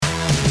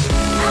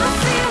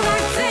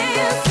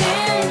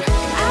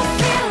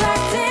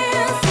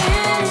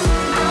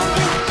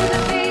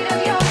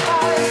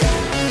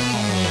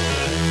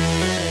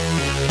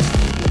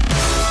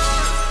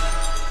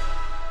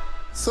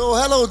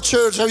Hello,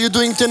 church. How are you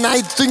doing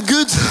tonight? Doing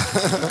good?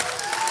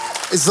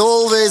 It's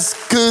always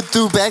good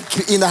to be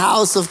back in the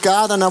house of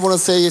God, and I want to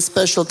say a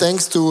special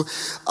thanks to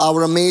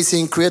our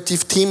amazing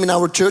creative team in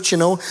our church. You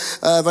know,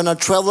 when I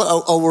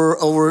travel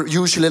over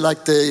usually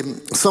like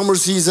the summer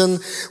season,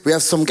 we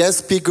have some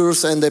guest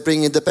speakers, and they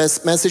bring in the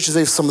best messages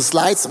with some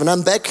slides. When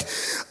I'm back,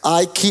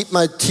 I keep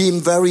my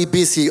team very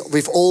busy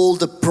with all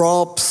the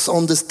props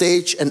on the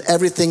stage and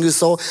everything you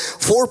saw.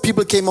 4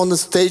 people came on the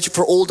stage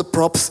for all the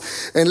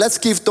props, and let's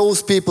give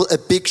those people a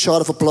big shout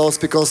of applause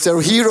because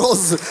they're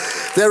heroes.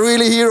 They're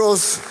really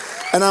heroes.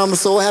 And I'm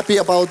so happy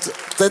about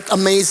that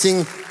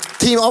amazing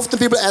team. Often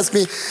people ask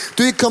me,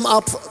 do you come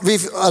up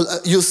with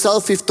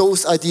yourself with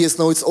those ideas?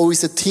 No, it's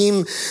always a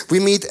team.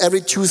 We meet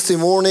every Tuesday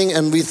morning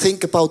and we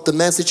think about the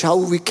message,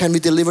 how can we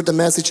deliver the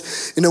message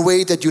in a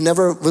way that you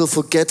never will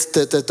forget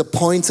the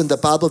points and the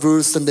Bible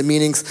verse and the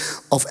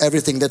meanings of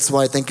everything. That's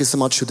why thank you so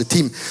much to the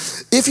team.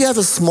 If you have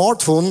a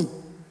smartphone,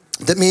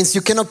 that means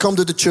you cannot come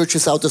to the church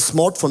without a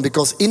smartphone,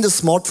 because in the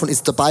smartphone is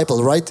the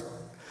Bible, right?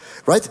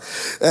 Right?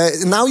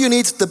 Now you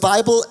need the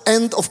Bible,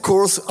 and of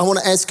course I want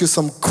to ask you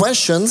some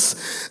questions,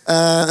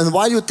 and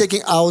while you're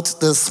taking out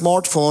the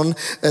smartphone,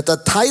 the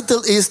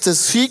title is The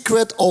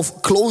Secret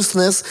of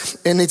Closeness,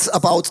 and it's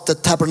about the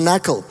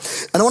tabernacle.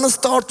 And I want to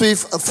start with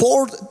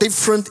 4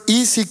 different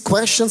easy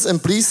questions, and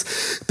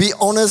please be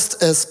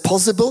honest as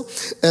possible.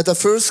 The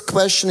first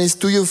question is,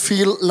 do you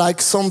feel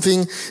like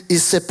something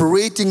is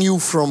separating you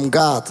from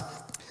God?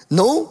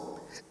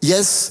 No?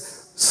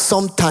 Yes?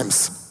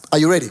 Sometimes. Are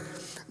you ready?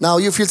 Now,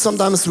 you feel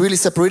sometimes really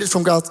separated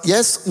from God?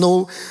 Yes,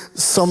 no,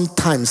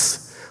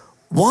 sometimes.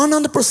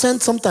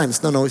 100%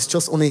 sometimes. No, it's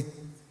just only,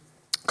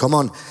 come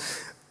on.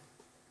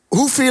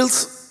 Who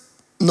feels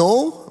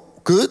no?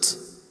 Good.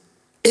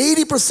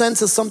 80%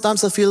 says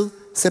sometimes I feel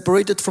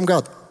separated from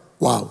God.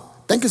 Wow.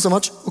 Thank you so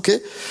much. Okay.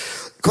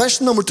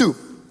 Question number 2.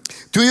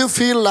 Do you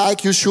feel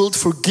like you should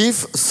forgive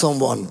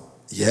someone?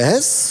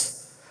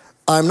 Yes.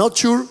 I'm not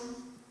sure.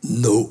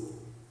 No.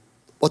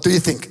 What do you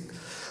think?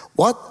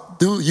 What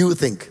do you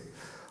think?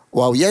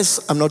 Wow, yes,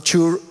 I'm not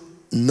sure.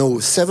 No,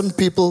 7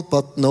 people,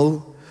 but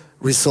no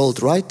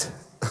result, right?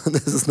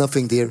 There's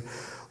nothing there.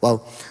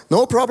 Wow,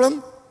 no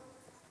problem.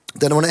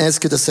 Then I want to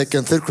ask you the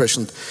third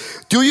question.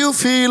 Do you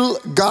feel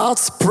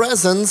God's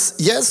presence?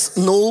 Yes,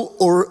 no,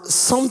 or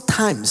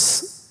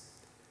sometimes?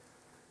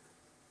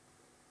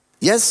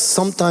 Yes,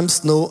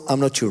 sometimes, no, I'm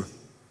not sure.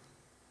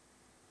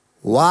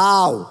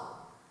 Wow,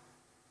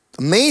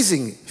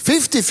 amazing,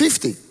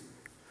 50-50.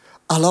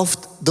 I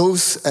loved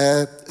those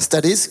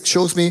studies.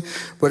 Shows me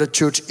where the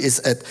church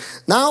is at.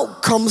 Now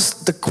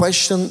comes the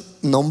question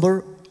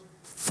number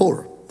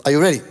 4. Are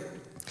you ready?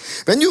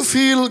 When you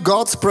feel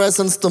God's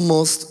presence the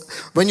most,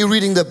 when you're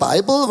reading the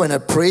Bible, when I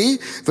pray,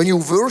 when you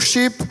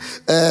worship,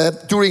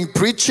 during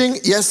preaching,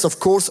 yes, of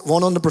course,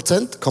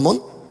 100%, come on.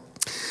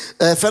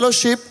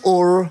 Fellowship,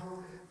 or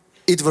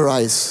it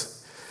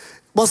varies.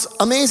 It was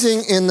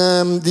amazing in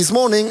this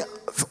morning,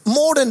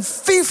 more than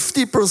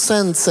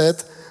 50%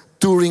 said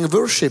during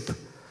worship.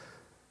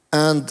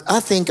 And I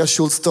think I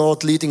should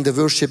start leading the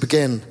worship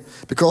again,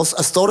 because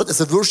I started as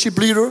a worship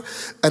leader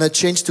and I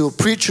changed to a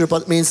preacher,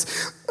 but it means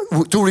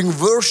during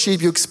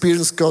worship you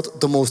experience God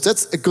the most.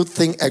 That's a good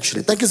thing,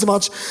 actually. Thank you so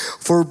much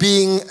for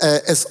being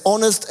as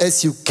honest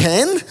as you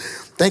can.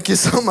 Thank you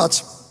so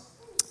much.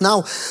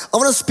 Now, I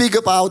want to speak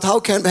about how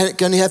can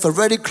you have a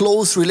very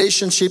close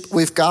relationship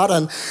with God.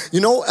 And you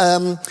know,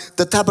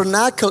 the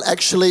tabernacle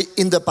actually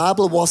in the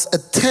Bible was a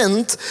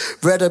tent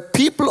where the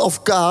people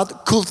of God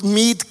could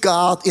meet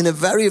God in a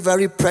very,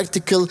 very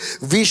practical,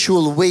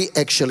 visual way,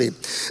 actually.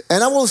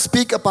 And I will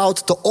speak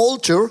about the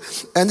altar,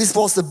 and this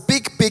was a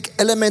big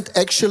element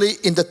actually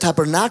in the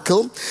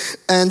tabernacle.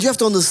 And you have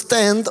to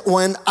understand,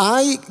 when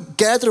I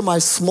gather my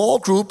small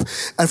group,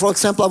 and for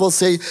example, I will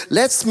say,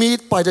 let's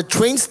meet by the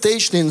train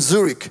station in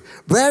Zurich.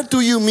 Where do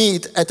you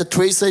meet at the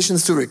train station in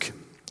Zurich?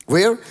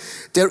 Where?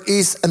 There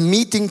is a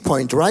meeting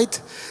point, right?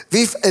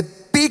 With a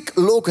big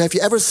logo. Have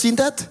you ever seen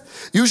that?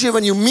 Usually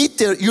when you meet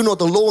there, you're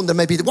not alone. There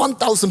may be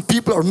 1,000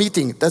 people are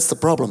meeting. That's the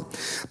problem.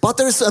 But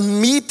there's a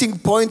meeting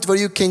point where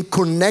you can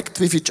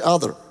connect with each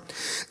other.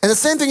 And the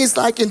same thing is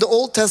like in the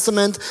Old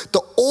Testament,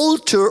 the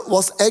altar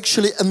was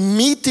actually a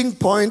meeting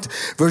point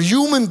where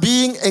human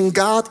being and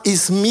God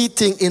is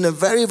meeting in a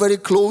very, very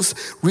close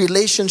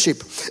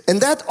relationship.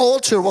 And that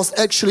altar was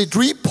actually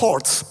 3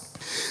 parts.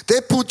 They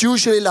put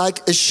usually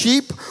like a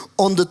sheep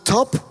on the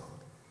top,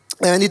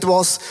 and it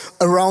was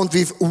around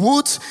with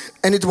wood,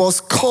 and it was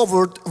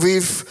covered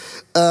with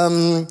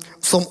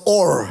some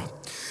ore.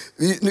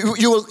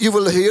 You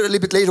will hear a little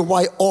bit later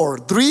why ore.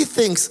 3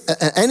 things: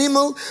 an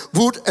animal,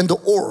 wood, and the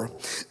ore.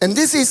 And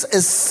this is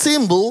a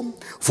symbol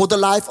for the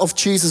life of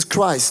Jesus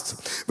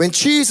Christ. When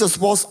Jesus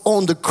was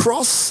on the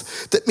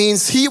cross, that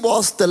means he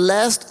was the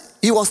last.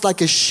 He was like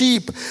a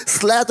sheep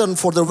slaughtered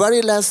for the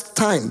very last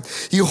time.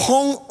 He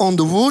hung on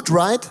the wood,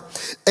 right?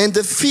 And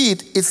the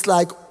feet, it's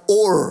like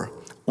ore.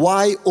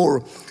 Why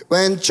ore?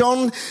 When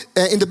John,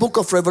 in the book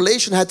of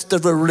Revelation, had the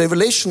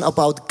revelation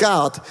about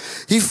God,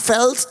 he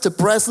felt the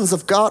presence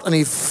of God and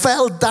he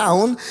fell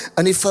down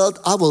and he felt,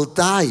 I will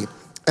die.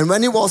 And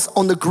when he was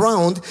on the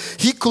ground,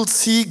 he could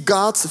see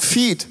God's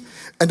feet.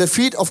 And the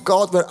feet of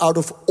God were out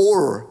of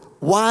ore.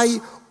 Why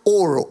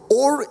ore?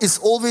 Ore is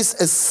always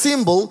a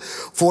symbol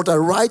for the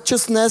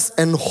righteousness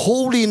and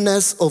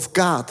holiness of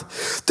God.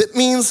 That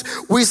means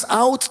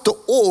without the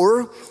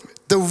ore,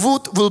 the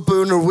wood will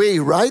burn away,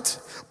 right?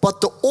 But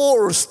the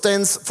ore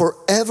stands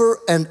forever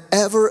and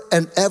ever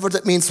and ever.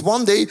 That means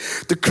one day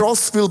the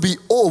cross will be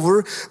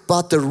over,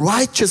 but the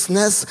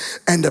righteousness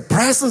and the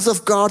presence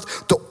of God,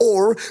 the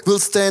ore, will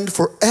stand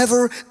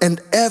forever and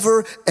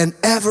ever and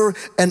ever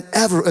and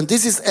ever. And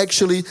this is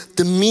actually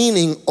the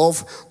meaning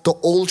of the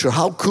altar.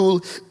 How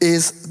cool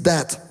is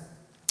that?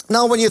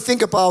 Now, when you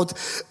think about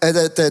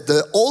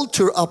the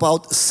altar,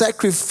 about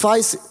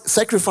sacrifice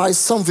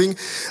something,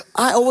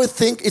 I always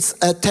think it's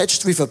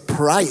attached with a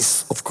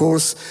price. Of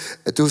course,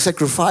 to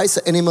sacrifice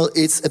an animal,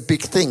 it's a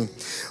big thing.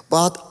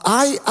 But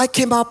I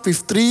came up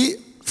with 3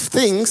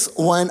 things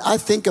when I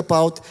think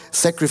about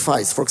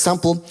sacrifice. For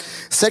example,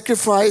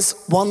 sacrifice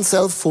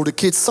oneself for the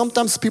kids.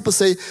 Sometimes people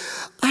say,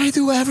 I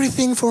do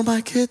everything for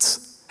my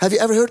kids. Have you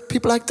ever heard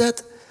people like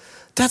that?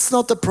 That's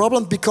not the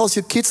problem, because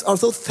your kids are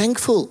so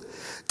thankful.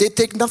 They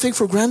take nothing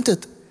for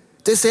granted.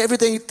 They say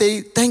everything.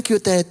 Thank you,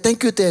 Dad.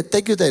 Thank you, Dad.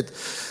 Thank you, Dad.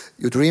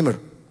 You dreamer.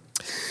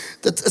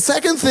 The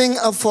second thing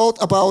I thought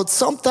about,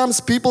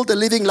 sometimes people, they're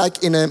living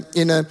like in a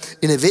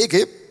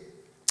Wege.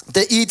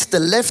 They eat the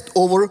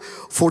leftover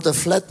for the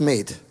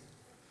flatmate.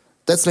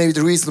 That's maybe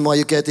the reason why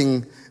you're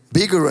getting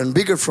bigger and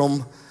bigger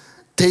from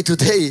day to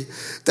day.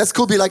 That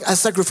could be like, I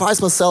sacrifice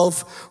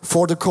myself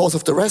for the cause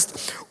of the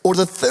rest. Or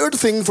the third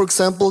thing, for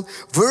example,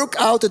 work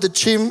out at the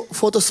gym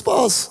for the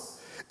spouse.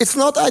 It's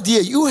not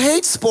idea. You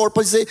hate sport,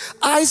 but you say,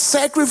 I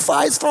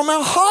sacrifice for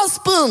my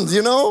husband,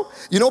 you know?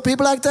 You know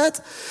people like that?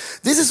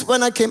 This is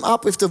when I came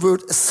up with the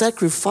word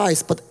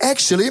sacrifice. But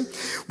actually,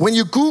 when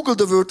you Google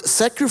the word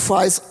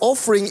sacrifice,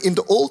 offering in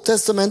the Old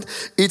Testament,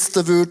 it's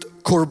the word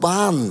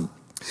korban.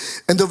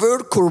 And the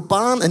word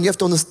korban, and you have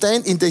to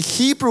understand, in the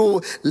Hebrew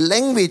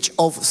language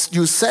of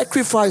you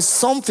sacrifice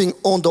something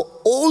on the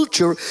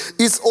altar,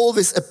 is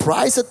always a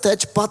price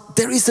attached, but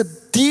there is a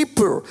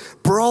deeper,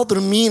 broader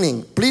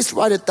meaning. Please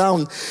write it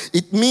down.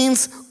 It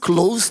means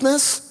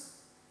closeness,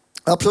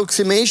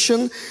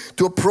 approximation,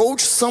 to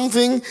approach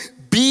something,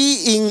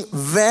 being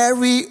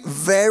very,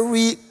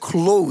 very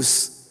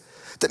close.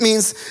 That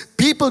means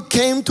people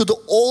came to the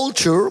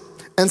altar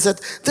and said,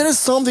 there is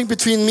something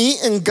between me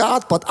and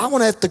God, but I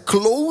want to have the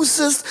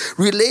closest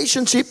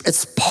relationship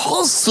as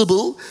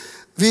possible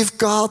with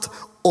God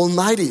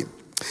Almighty.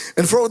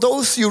 And for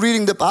those you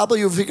reading the Bible,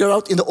 you figure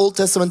out in the Old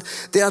Testament,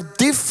 there are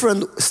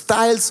different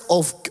styles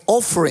of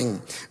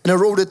offering. And I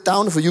wrote it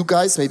down for you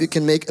guys. Maybe you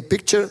can make a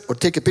picture or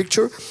take a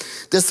picture.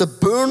 There's a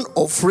burnt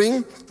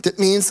offering. That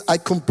means I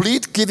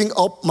complete giving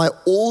up my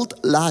old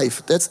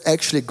life. That's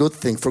actually a good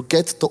thing.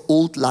 Forget the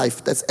old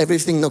life. That's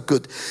everything not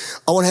good.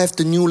 I want to have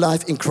the new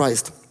life in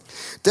Christ.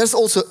 There's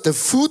also the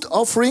food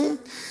offering.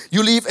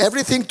 You leave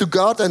everything to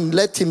God and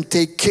let Him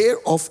take care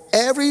of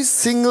every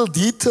single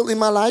detail in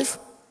my life.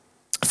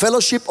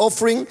 Fellowship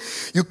offering,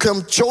 you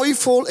come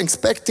joyful,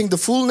 expecting the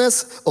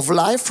fullness of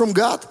life from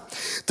God.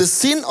 The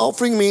sin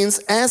offering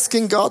means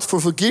asking God for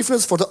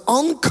forgiveness for the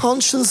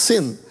unconscious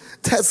sin.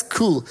 That's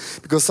cool,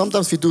 because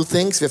sometimes we do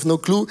things we have no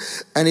clue,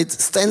 and it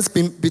stands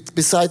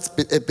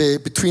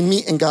between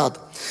me and God.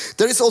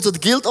 There is also the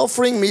guilt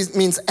offering,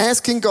 means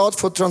asking God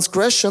for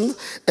transgression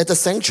at the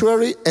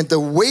sanctuary, and the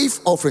wave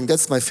offering,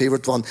 that's my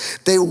favorite one.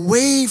 They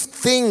wave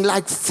thing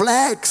like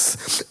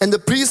flags, and the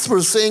priests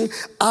were saying,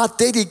 I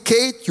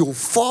dedicate your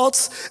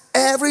thoughts,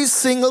 every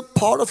single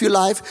part of your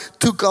life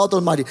to God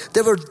Almighty.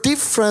 There were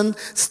different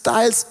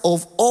styles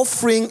of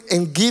offering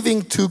and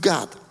giving to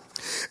God.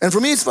 And for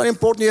me, it's very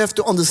important, you have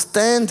to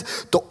understand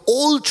the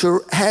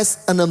altar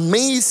has an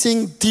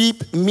amazing,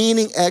 deep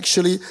meaning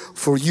actually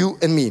for you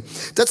and me.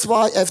 That's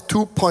why I have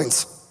 2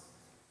 points.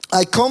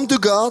 I come to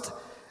God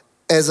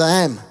as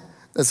I am.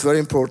 That's very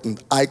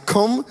important. I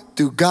come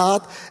to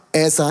God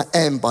as I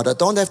am, but I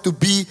don't have to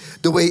be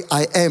the way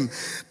I am.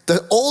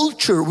 The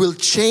altar will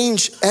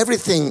change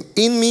everything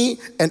in me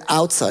and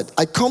outside.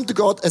 I come to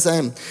God as I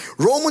am.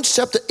 Romans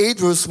chapter 8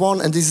 verse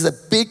 1, and this is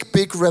a big,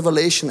 big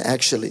revelation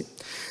actually.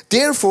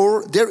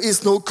 Therefore, there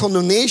is no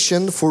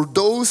condemnation for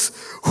those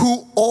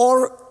who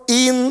are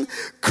in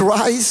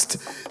Christ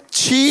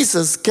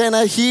Jesus. Can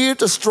I hear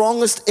the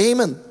strongest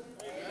amen?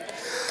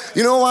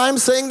 You know why I'm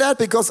saying that?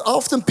 Because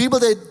often people,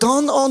 they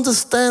don't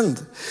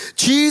understand.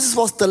 Jesus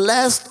was the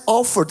last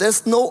offer.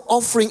 There's no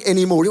offering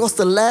anymore. He was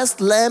the last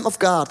Lamb of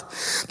God.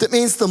 That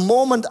means the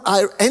moment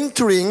I'm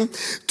entering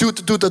to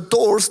the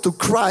doors to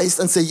Christ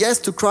and say yes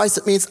to Christ,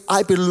 that means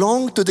I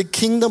belong to the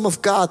kingdom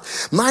of God.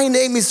 My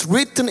name is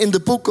written in the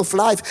book of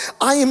life.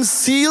 I am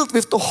sealed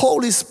with the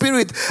Holy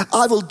Spirit.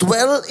 I will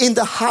dwell in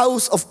the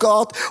house of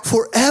God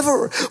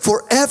forever,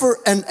 forever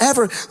and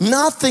ever.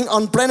 Nothing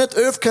on planet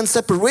Earth can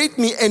separate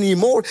me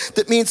anymore.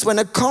 That means when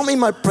I come in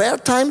my prayer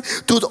time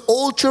to the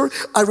altar,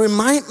 I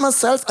remind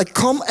myself I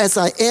come as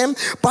I am,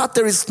 but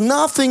there is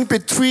nothing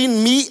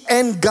between me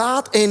and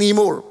God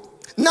anymore.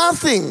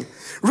 Nothing.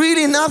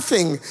 Really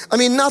nothing. I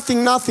mean, nothing.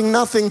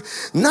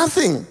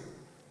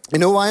 You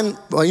know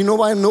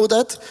why I know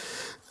that?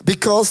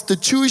 Because the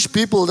Jewish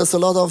people, they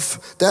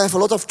have a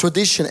lot of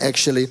tradition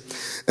actually.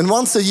 And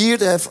once a year,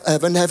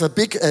 when they have a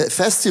big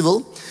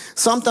festival,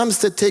 sometimes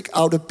they take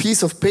out a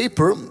piece of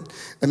paper,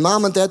 and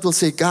mom and dad will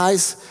say,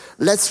 guys,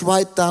 let's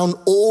write down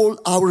all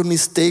our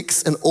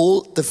mistakes and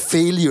all the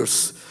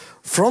failures,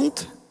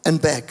 front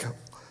and back.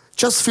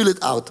 Just fill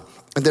it out.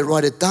 And they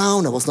write it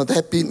down. I was not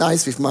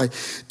nice with my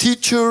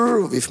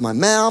teacher, with my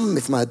mom,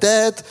 with my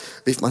dad,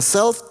 with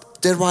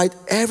myself. They write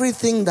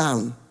everything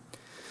down.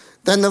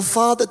 Then the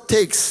father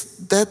takes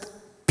that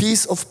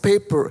piece of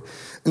paper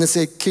and they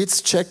say,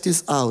 kids, check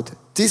this out.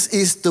 This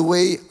is the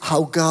way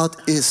how God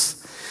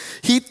is.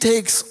 He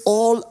takes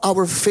all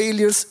our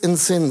failures and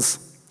sins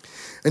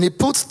and he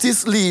puts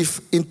this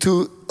leaf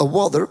into a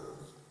water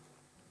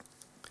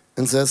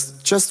and says,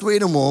 just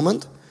wait a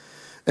moment.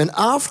 And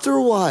after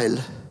a while,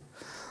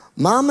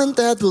 mom and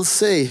dad will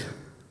say,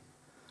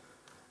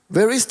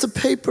 where is the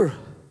paper?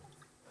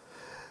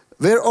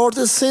 Where are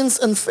the sins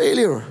and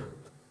failures?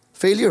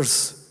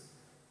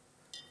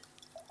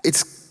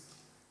 It's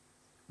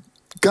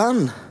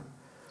gone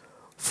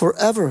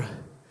forever.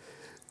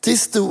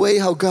 This is the way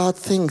how God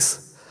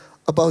thinks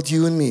about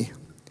you and me.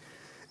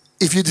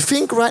 If you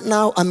think right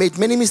now, I made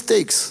many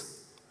mistakes,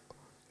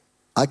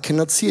 I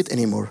cannot see it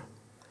anymore.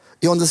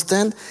 You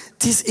understand?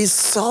 This is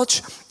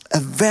such a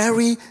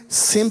very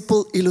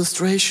simple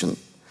illustration.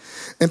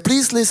 And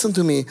please listen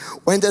to me.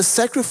 When they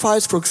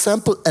sacrificed, for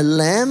example, a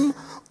lamb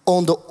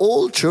on the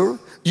altar,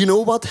 you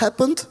know what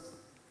happened?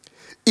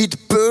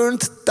 It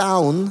burned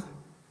down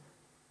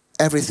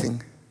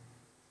everything.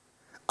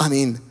 I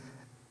mean,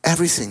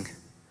 everything.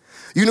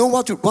 You know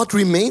what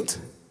remained?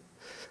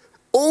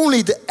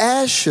 Only the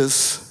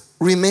ashes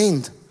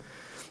remained.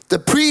 The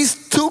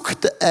priest took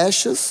the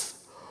ashes,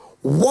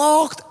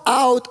 walked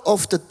out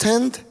of the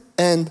tent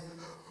and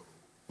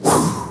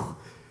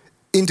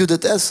into the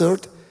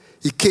desert.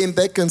 He came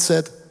back and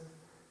said,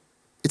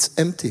 it's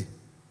empty.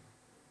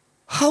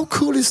 How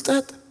cool is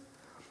that?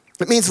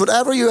 It means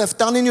whatever you have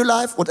done in your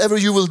life, whatever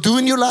you will do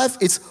in your life,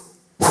 it's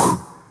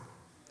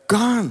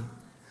gone.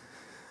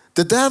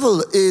 The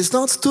devil is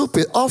not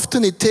stupid.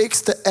 Often he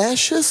takes the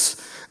ashes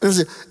and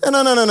he says,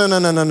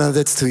 no,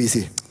 that's too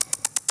easy.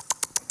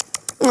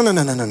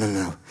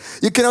 No.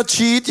 You cannot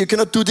cheat, you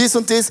cannot do this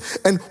and this,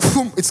 and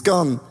boom, it's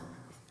gone.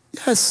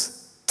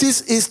 Yes,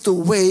 this is the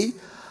way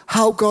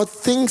how God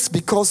thinks,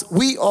 because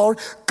we are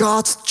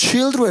God's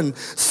children,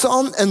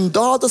 sons and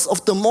daughters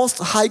of the Most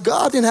High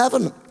God in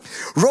heaven.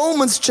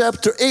 Romans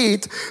chapter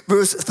 8,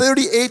 verse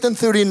 38 and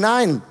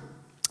 39.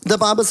 The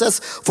Bible says,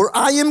 for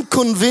I am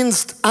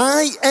convinced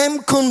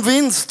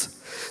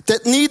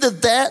that neither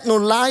death nor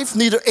life,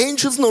 neither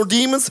angels nor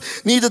demons,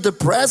 neither the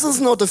present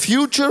nor the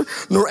future,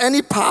 nor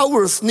any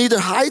powers, neither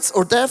heights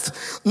or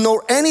depth,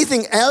 nor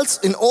anything else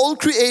in all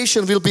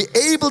creation will be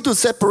able to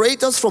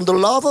separate us from the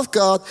love of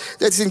God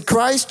that is in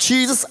Christ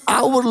Jesus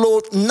our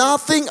Lord.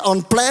 Nothing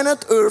on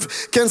planet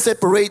Earth can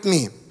separate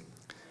me.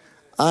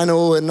 I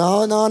know,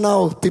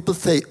 no. People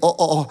say,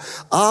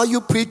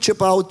 you preach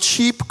about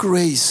cheap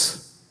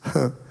grace.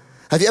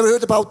 Have you ever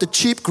heard about the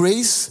cheap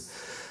grace?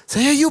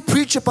 Say, hey, you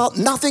preach about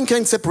nothing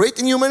can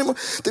separate you anymore.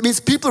 That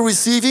means people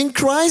receiving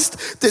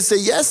Christ, they say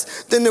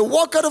yes, then they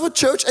walk out of a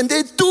church and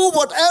they do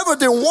whatever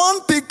they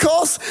want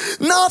because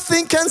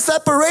nothing can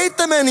separate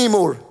them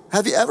anymore.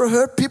 Have you ever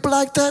heard people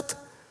like that?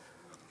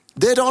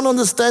 They don't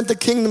understand the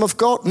kingdom of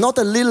God, not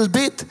a little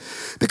bit.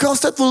 Because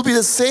that will be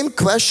the same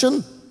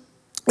question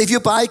if you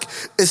buy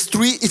a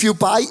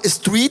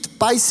street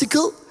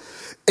bicycle.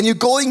 And you're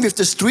going with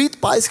the street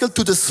bicycle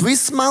to the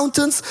Swiss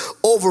mountains,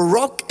 over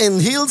rock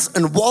and hills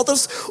and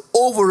waters,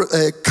 over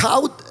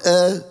cow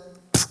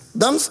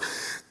dumps.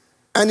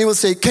 And you will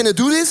say, can I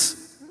do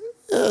this?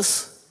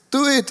 Yes,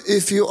 do it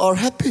if you are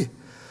happy.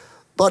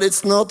 But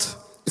it's not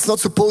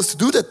supposed to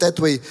do that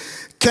way.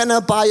 Can I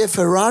buy a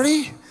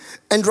Ferrari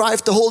and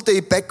drive the whole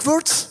day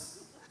backwards?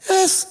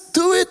 Yes,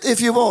 do it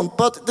if you want,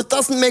 but that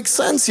doesn't make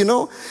sense, you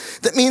know.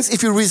 That means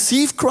if you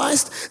receive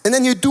Christ and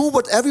then you do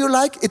whatever you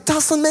like, it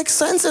doesn't make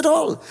sense at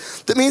all.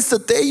 That means the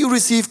day you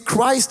receive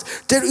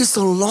Christ, there is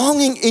a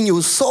longing in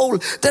your soul.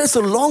 There's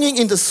a longing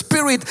in the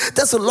spirit.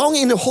 There's a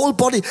longing in the whole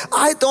body.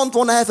 I don't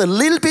want to have a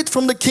little bit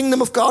from the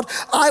kingdom of God.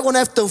 I want to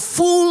have the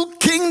full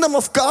kingdom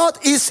of God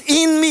is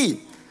in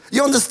me.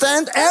 You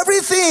understand?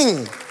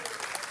 Everything.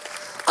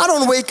 I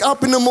don't wake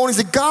up in the morning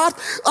and say, God,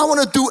 I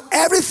want to do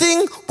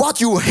everything what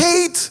you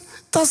hate.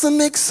 Doesn't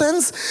make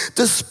sense.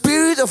 The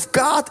Spirit of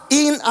God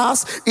in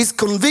us is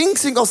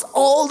convincing us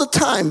all the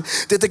time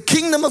that the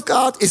kingdom of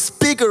God is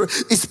bigger,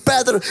 is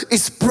better,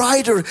 is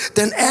brighter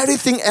than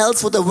everything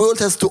else what the world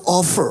has to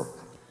offer.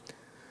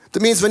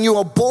 That means when you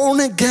are born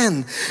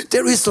again,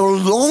 there is a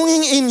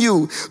longing in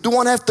you to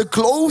want to have the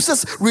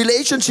closest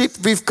relationship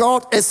with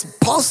God as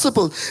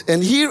possible.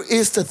 And here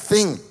is the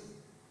thing.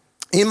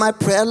 In my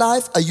prayer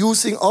life, I'm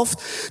using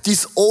oft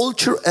this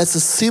altar as a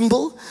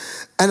symbol.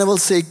 And I will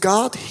say,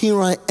 God,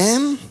 here I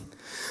am.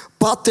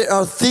 But there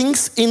are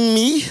things in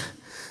me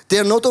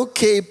They're not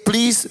okay.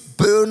 Please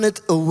burn it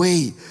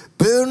away.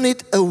 Burn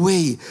it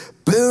away.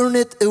 Burn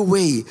it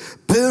away.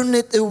 Burn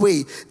it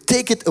away.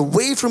 Take it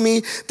away from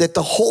me that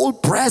the whole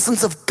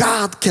presence of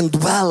God can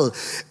dwell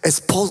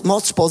as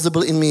much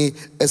possible in me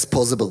as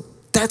possible.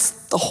 That's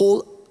the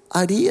whole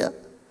idea.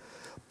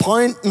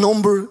 Point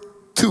number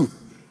 2.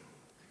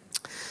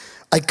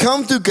 I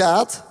come to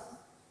God.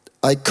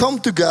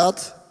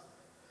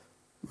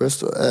 Where's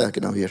the,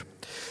 genau here.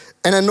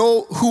 And I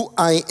know who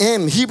I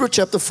am. Hebrews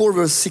chapter 4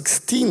 verse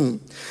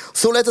 16.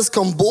 So let us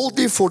come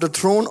boldly for the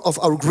throne of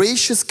our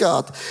gracious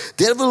God.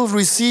 There we will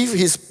receive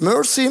his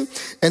mercy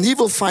and he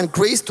will find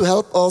grace to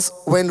help us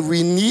when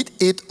we need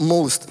it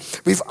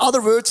most. With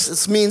other words,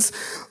 this means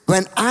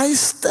when I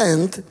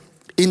stand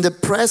in the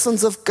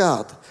presence of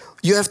God,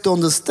 you have to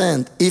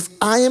understand, if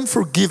I am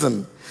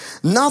forgiven,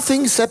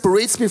 nothing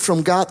separates me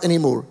from God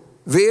anymore.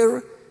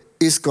 Where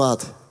is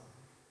God?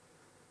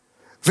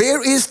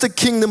 Where is the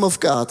kingdom of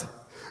God?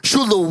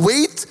 Should I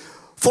wait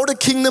for the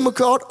kingdom of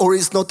God, or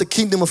is not the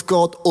kingdom of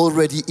God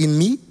already in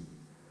me?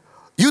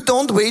 You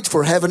don't wait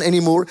for heaven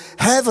anymore.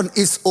 Heaven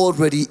is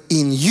already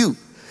in you.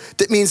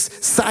 That means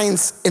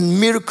signs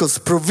and miracles,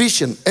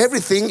 provision,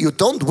 everything. You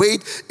don't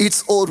wait,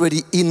 it's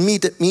already in me.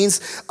 That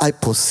means I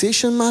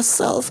position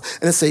myself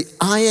and I say,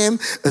 I am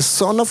a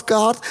son of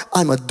God,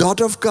 I'm a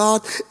daughter of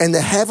God, and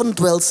the heaven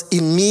dwells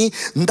in me.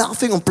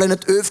 Nothing on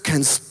planet Earth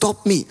can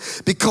stop me.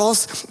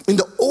 Because in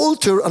the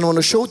altar, and I want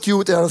to show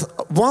you, there's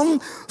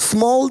one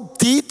small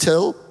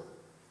detail.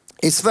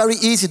 It's very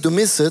easy to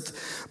miss it,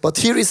 but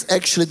here is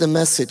actually the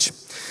message.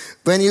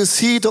 When you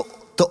see the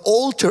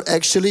altar,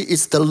 actually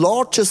is the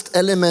largest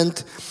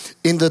element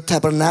in the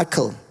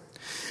tabernacle.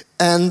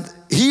 And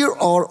here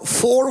are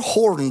 4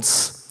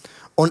 horns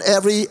on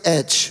every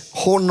edge.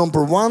 Horn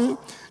number 1,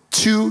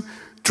 2,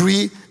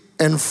 3,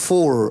 and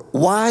 4.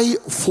 Why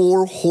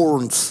 4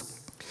 horns?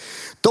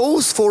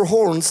 Those 4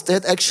 horns, they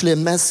had actually a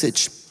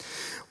message.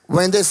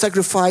 When they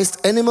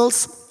sacrificed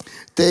animals,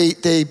 they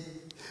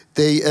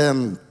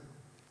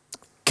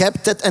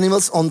kept that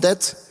animals on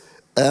that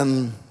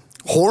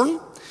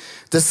horn.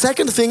 The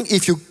second thing,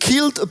 if you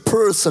killed a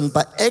person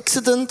by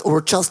accident or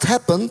just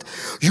happened,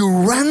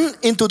 you ran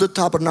into the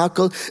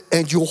tabernacle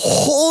and you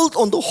hold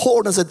on the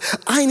horn and said,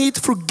 I need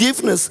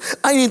forgiveness,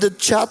 I need a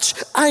judge,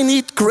 I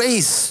need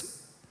grace.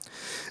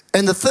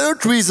 And the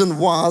third reason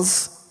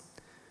was,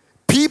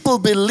 people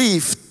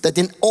believed that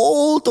in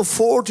all the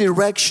 4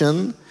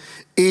 directions,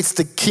 it's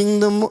the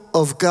kingdom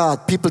of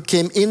God. People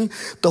came in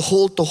to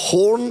hold the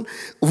horn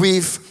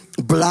with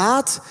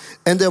blood,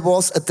 and there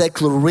was a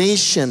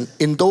declaration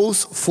in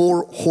those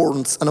 4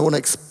 horns. And I want to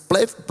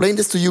explain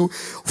this to you.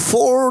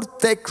 4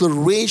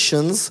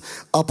 declarations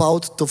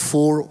about the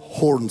 4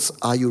 horns.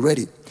 Are you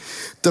ready?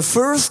 The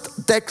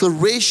first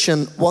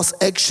declaration was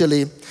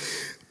actually,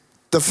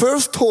 the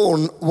first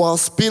horn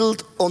was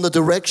built on the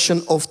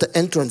direction of the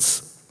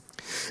entrance.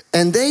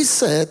 And they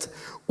said,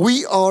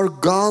 we are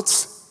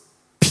God's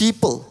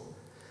people.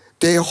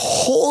 They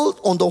hold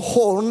on the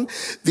horn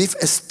with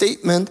a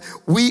statement,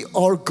 we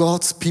are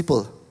God's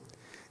people.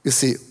 You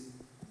see,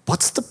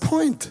 what's the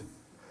point?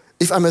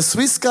 If I'm a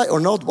Swiss guy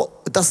or not,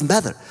 well, it doesn't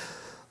matter.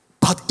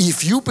 But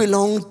if you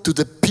belong to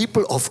the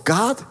people of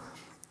God,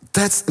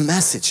 that's a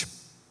message.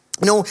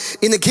 You know,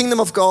 in the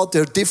kingdom of God,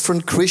 there are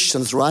different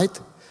Christians, right?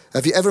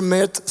 Have you ever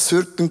met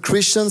certain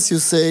Christians? You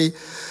say,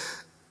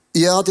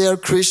 yeah, they are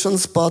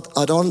Christians, but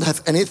I don't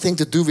have anything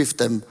to do with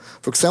them.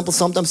 For example,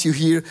 sometimes you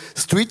hear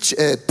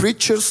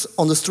preachers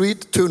on the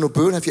street, turn or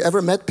burn. Have you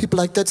ever met people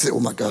like that? You say,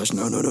 oh my gosh,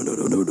 no.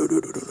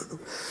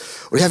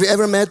 Or have you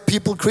ever met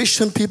people,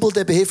 Christian people,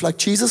 that behave like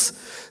Jesus?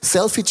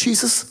 Selfie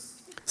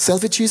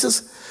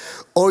Jesus?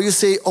 Or you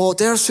say, oh,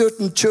 there are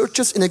certain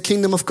churches in the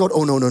kingdom of God.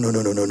 Oh, no.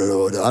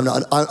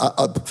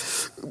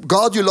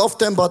 God, you love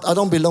them, but I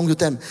don't belong to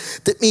them.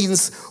 That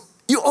means,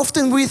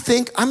 we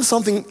think I'm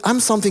something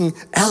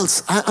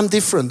else. I'm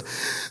different.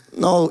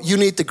 No, you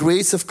need the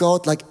grace of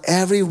God like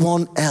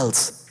everyone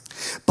else.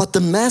 But the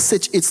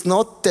message, it's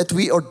not that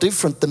we are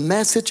different. The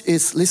message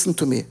is, listen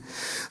to me.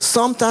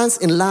 Sometimes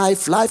in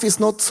life is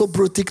not so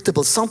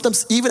predictable.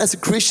 Sometimes even as a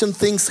Christian,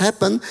 things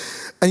happen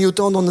and you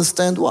don't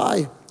understand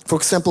why. For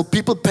example,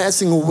 people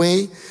passing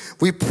away.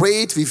 We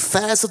prayed, we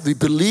fasted, we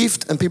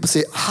believed, and people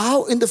say,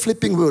 how in the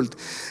flipping world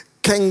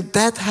can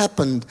that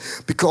happen?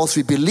 Because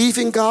we believe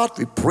in God,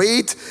 we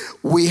prayed,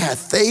 we have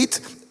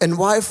faith, and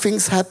why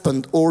things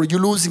happened? Or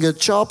you're losing a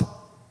job,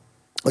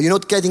 or you're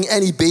not getting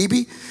any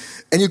baby,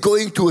 and you're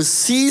going to a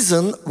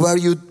season where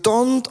you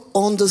don't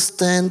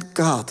understand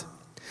God.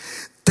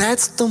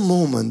 That's the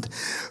moment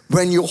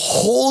when you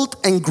hold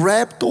and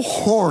grab the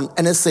horn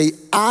and I say,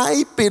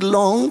 I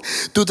belong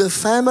to the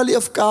family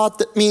of God.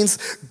 That means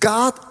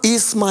God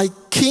is my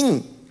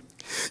king.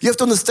 You have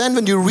to understand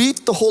when you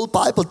read the whole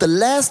Bible, the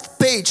last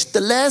page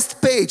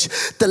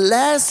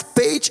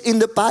in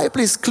the Bible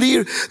is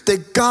clear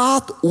that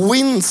God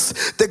wins,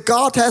 that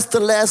God has the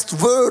last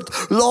word.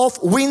 Love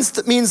wins.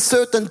 That means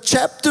certain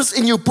chapters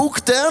in your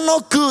book, they are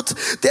not good.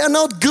 They are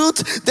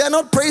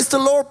not praise the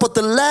Lord. But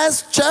the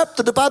last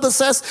chapter, the Bible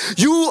says,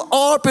 you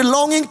are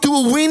belonging to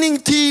a winning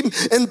team.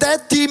 And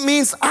that team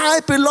means I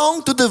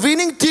belong to the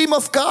winning team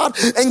of God.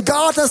 And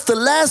God has the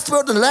last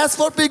word, and the last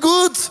word be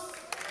good.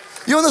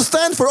 You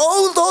understand? For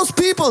all those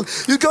people,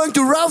 you're going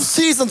to rough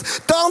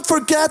seasons. Don't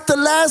forget the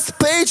last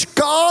page.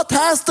 God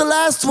has the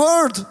last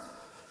word.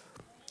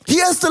 He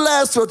has the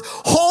last word.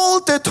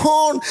 Hold that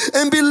horn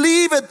and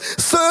believe it.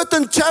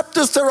 Certain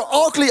chapters are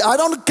ugly. I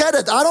don't get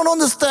it. I don't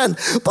understand.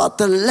 But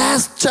the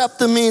last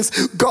chapter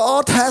means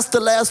God has the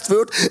last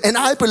word, and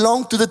I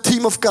belong to the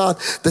team of God.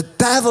 The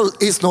devil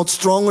is not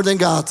stronger than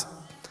God.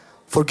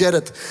 Forget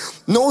it.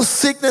 No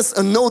sickness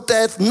and no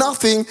death,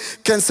 nothing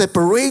can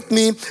separate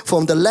me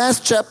from the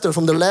last chapter,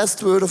 from the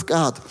last word of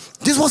God.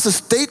 This was a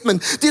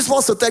statement. This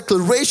was a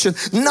declaration.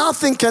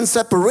 Nothing can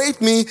separate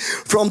me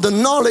from the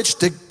knowledge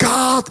that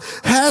God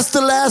has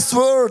the last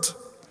word.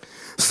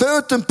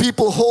 Certain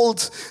people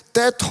hold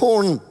that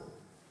horn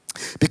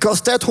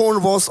because that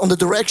horn was on the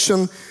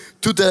direction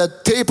to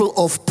the table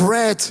of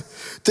bread.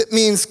 That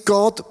means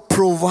God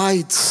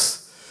provides.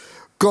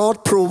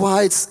 God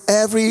provides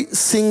every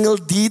single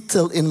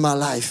detail in my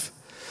life.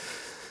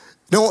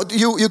 Now,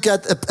 you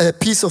get a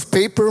piece of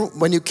paper.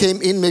 When you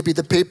came in, maybe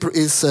the paper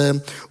is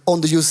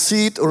under your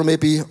seat or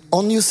maybe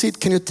on your seat.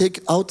 Can you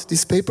take out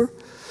this paper?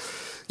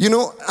 You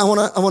know, I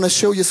wanna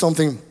show you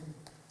something.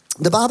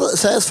 The Bible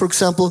says, for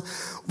example,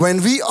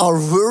 when we are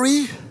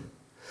worried,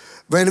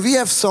 when we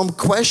have some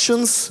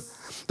questions,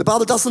 the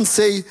Bible doesn't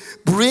say,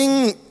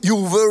 bring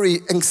your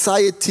worry,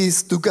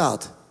 anxieties to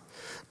God.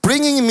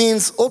 Bringing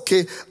means,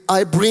 okay,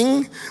 I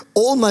bring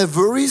all my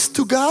worries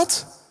to God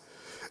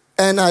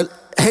and I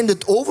hand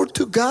it over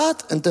to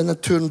God, and then I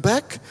turn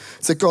back,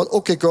 say, God,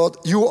 okay, God,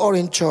 you are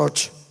in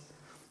charge.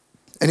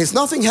 And if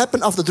nothing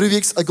happened after 3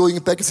 weeks, I go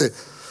back and say,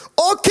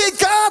 okay,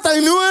 God, I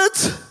knew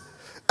it.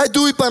 I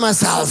do it by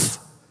myself.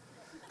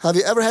 Have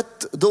you ever had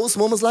those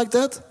moments like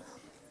that?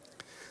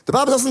 The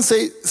Bible doesn't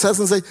say,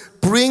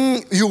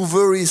 bring your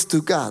worries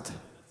to God.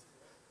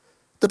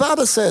 The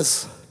Bible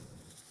says,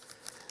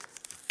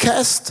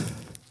 cast,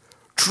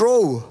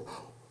 throw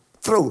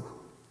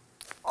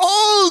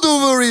all the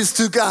worries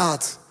to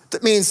God.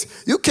 That means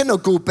you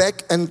cannot go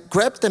back and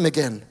grab them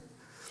again.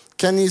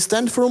 Can you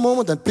stand for a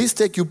moment and please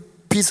take your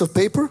piece of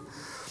paper?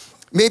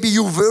 Maybe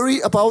you worry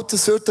about a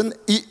certain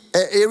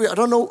area. I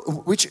don't know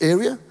which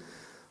area,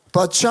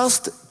 but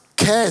just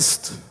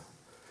cast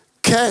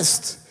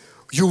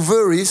your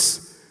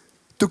worries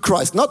to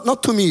Christ.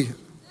 Not to me,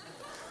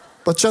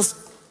 but just,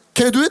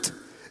 can you do it?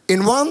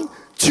 In 1,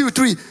 2,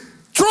 3.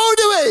 Throw it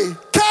away,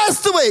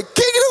 cast away,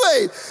 kick it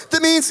away.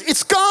 That means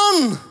it's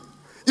gone.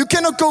 You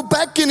cannot go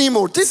back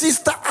anymore. This is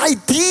the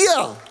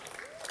idea.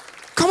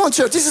 Come on,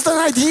 church, this is the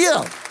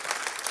idea.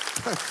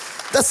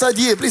 That's the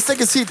idea. Please take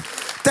a seat.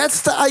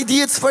 That's the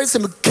idea. It's very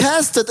simple.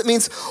 Cast it. That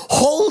means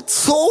hold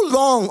so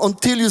long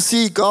until you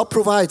see God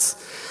provides.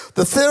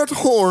 The third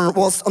horn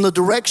was on the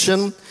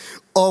direction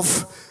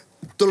of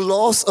the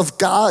laws of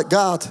God.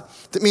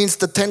 That means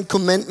the 10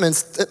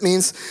 Commandments. That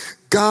means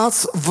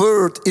God's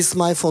word is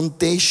my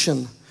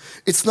foundation.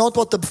 It's not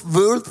what the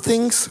world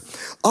thinks.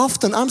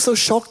 Often I'm so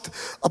shocked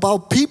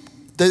about people,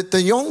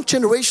 the young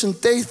generation,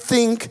 they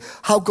think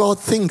how God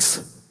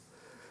thinks.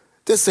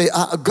 They say,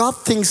 God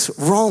thinks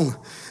wrong.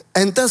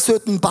 And there's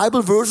certain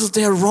Bible verses,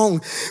 they are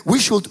wrong. We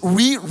should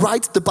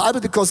rewrite the Bible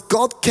because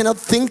God cannot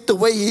think the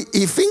way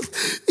he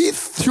thinks. He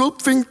should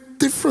think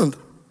different.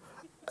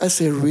 I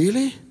say,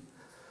 really?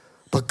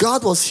 But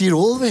God was here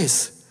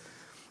always.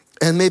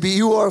 And maybe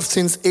you are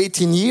since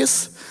 18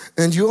 years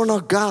and you are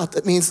not God.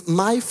 That means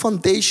my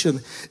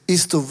foundation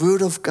is the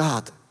word of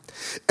God.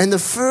 And the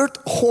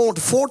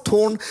fourth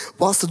horn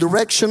was the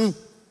direction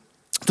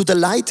to the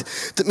light.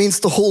 That means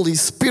the Holy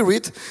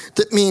Spirit.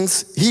 That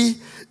means He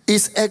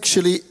is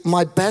actually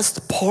my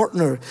best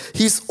partner.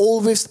 He's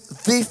always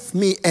with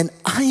me, and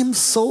I am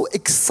so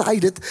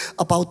excited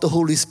about the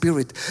Holy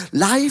Spirit.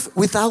 Life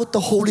without the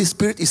Holy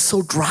Spirit is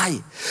so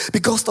dry,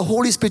 because the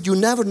Holy Spirit, you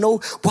never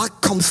know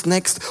what comes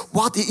next,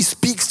 what He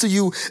speaks to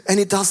you, and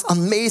He does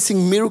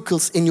amazing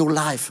miracles in your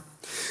life.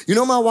 You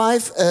know, my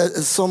wife,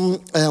 some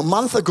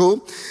month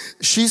ago,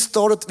 she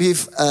started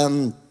with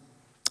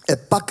a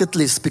bucket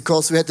list,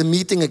 because we had a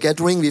meeting, a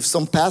gathering with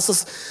some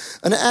pastors,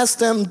 and I asked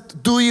them,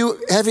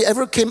 have you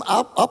ever came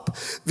up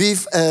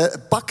with a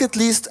bucket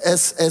list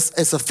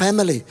as a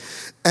family?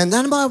 And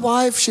then my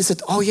wife, she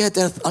said, oh yeah,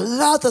 there's a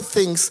lot of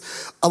things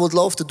I would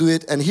love to do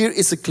it. And here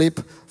is a clip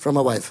from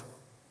my wife.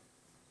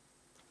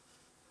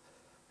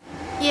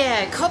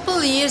 Yeah, a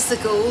couple years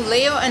ago,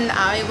 Leo and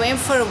I went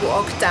for a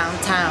walk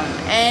downtown,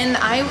 and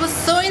I was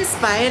so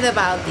inspired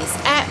about this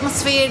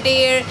atmosphere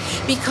there,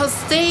 because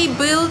they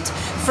built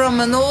from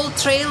an old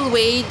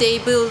trailway. They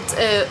built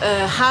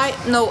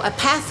a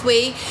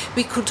pathway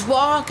we could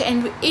walk,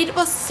 and it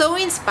was so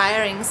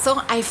inspiring.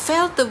 So I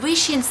felt the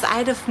wish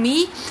inside of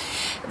me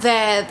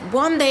that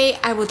one day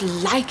I would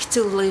like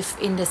to live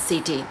in the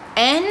city.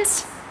 And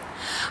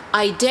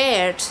I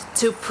dared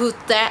to put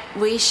that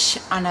wish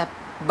on a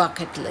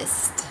bucket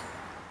list.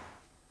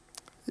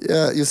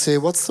 Yeah, you say,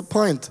 what's the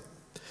point?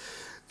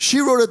 She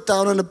wrote it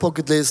down on a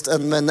bucket list,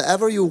 and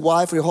whenever your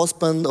wife or your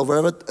husband or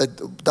whoever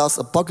does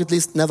a bucket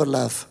list, never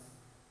laugh.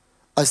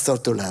 I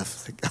start to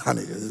laugh.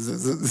 Honey,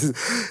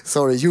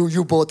 sorry,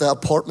 you bought an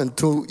apartment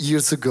 2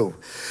 years ago.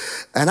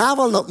 And I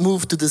will not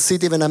move to the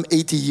city when I'm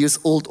 80 years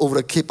old over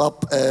a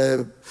kebab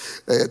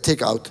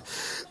takeout.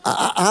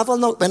 I will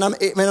not, when I'm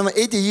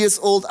 80 years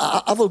old,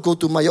 I will go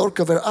to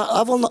Mallorca where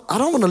I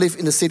don't want to live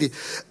in the city.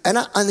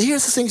 And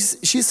here's the thing,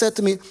 she said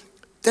to me,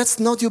 that's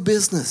not your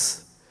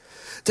business.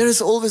 There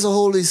is always a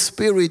Holy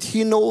Spirit.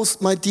 He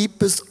knows my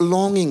deepest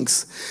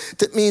longings.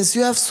 That means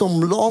you have some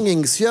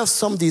longings, you have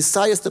some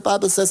desires. The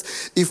Bible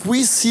says, if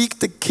we seek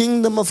the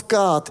kingdom of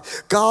God,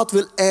 God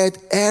will add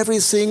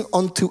everything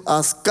unto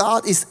us.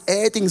 God is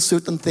adding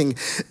certain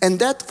things. And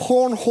that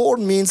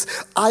horn means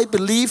I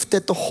believe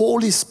that the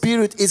Holy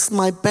Spirit is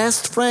my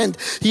best friend.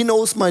 He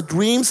knows my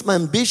dreams, my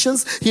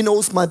ambitions. He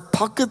knows my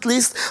bucket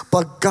list.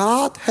 But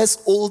God has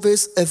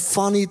always a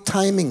funny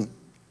timing.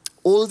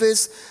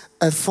 Always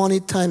a funny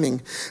timing.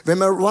 When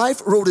my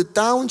wife wrote it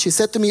down, she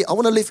said to me, I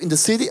want to live in the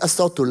city. I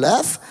start to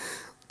laugh.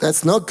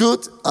 That's not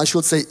good. I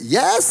should say,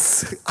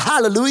 yes,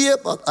 hallelujah,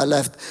 but I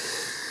left.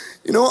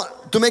 You know,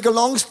 to make a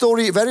long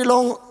story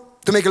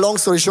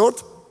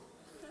short,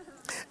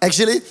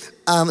 actually,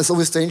 it's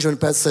always strange when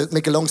pastor says,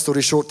 make a long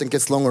story short and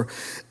gets longer.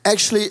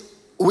 Actually,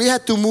 we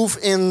had to move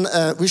in,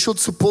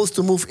 supposed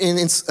to move in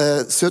a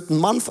certain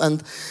month,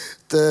 and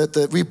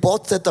we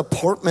bought that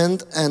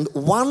apartment, and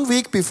 1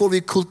 week before we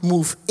could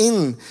move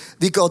in,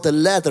 we got a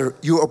letter,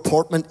 your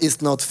apartment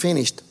is not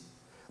finished.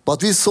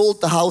 But we sold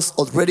the house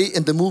already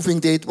and the moving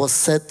date was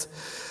set,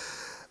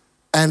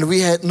 and we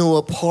had no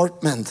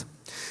apartment.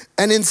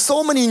 And in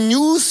so many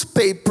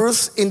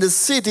newspapers in the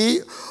city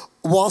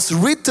was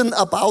written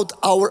about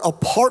our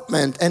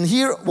apartment. And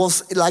here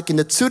was, like in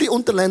the Zürich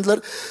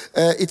Unterländler,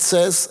 it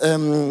says,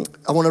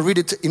 I want to read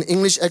it in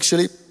English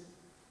actually.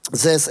 It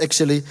says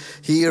actually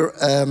here,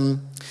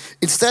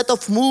 instead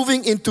of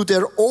moving into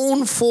their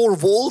own four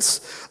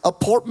walls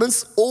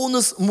apartments,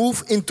 owners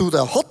move into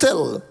the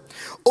hotel.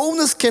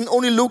 Owners can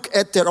only look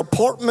at their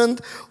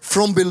apartment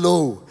from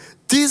below.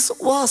 This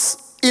was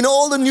in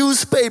all the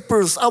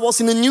newspapers. I was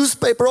in the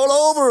newspaper all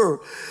over.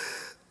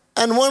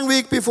 And 1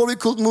 week before we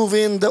could move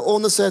in, the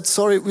owner said,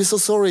 sorry, we're so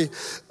sorry.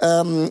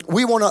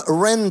 We want to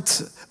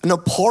rent an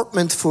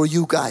apartment for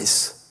you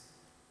guys.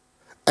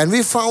 And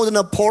we found an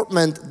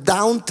apartment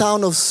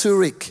downtown of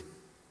Zurich.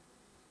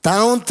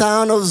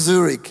 Downtown of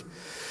Zurich.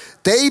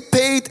 They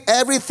paid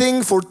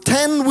everything for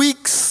 10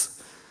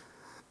 weeks.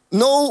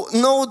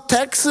 No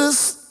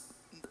taxes.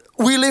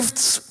 We lived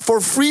for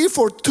free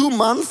for 2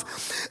 months.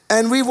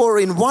 And we were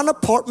in one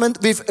apartment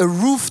with a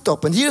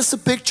rooftop. And here's the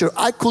picture.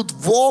 I could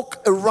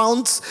walk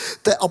around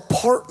the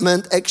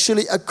apartment.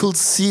 Actually, I could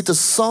see the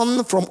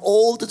sun from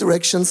all the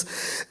directions.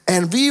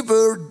 And we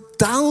were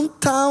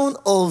downtown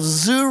of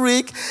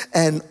Zurich,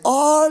 and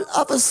all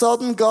of a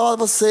sudden God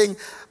was saying,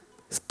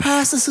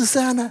 Pastor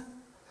Susanna,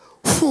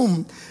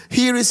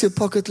 here is your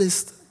bucket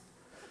list.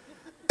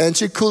 And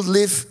she could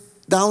live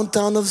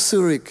downtown of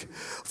Zurich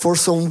for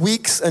some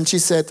weeks, and she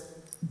said,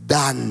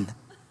 done.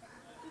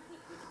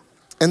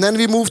 And then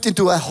we moved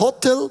into a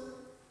hotel,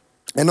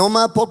 and on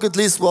my bucket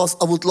list was,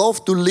 I would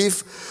love to live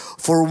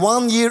for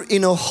 1 year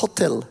in a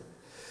hotel.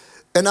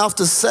 And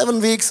after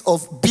 7 weeks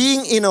of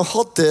being in a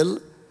hotel,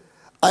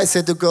 I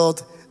said to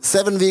God,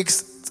 7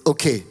 weeks,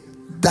 okay,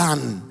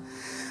 done.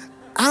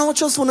 I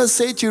just want to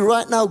say to you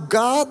right now,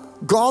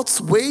 God's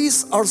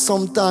ways are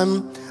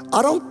sometimes,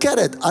 I don't get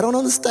it, I don't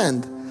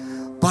understand.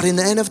 But in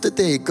the end of the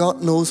day,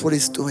 God knows what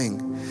He's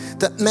doing.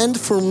 That meant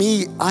for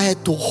me, I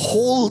had to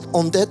hold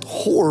on that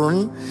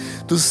horn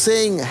to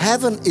saying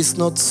heaven is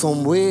not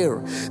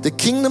somewhere. The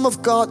kingdom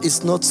of God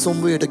is not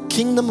somewhere. The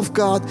kingdom of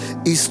God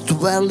is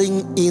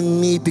dwelling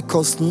in me,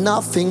 because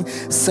nothing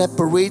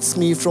separates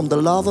me from the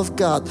love of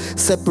God,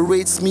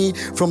 separates me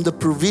from the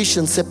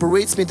provision,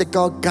 separates me that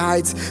God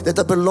guides, that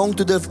I belong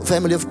to the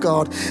family of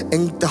God.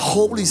 And the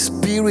Holy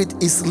Spirit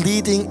is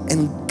leading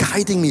and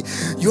guiding me.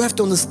 You have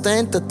to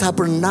understand the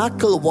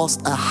tabernacle was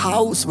a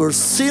house where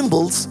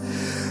symbols,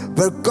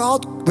 where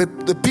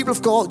the people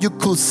of God, you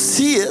could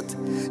see it,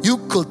 you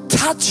could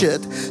touch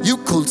it, you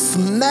could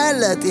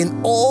smell it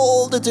in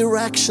all the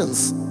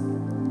directions.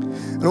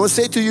 And I want to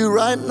say to you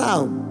right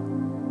now,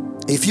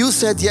 if you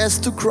said yes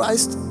to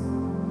Christ,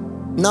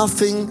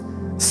 nothing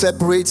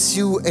separates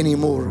you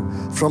anymore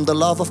from the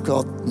love of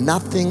God.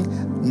 Nothing.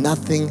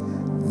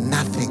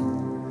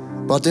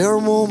 But there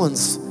are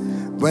moments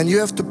when you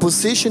have to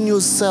position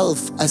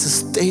yourself as a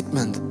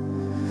statement.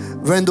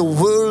 When the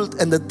world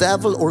and the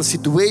devil or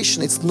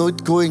situation is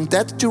not going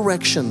that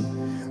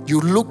direction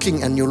you're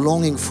looking and you're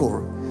longing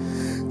for,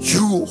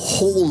 you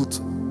hold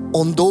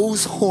on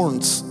those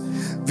horns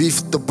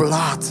with the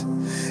blood,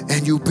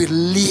 and you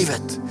believe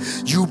it.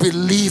 You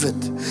believe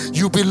it.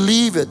 You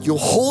believe it. You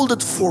hold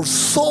it for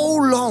so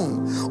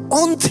long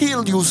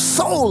until your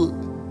soul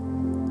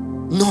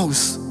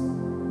knows,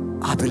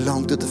 I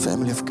belong to the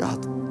family of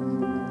God.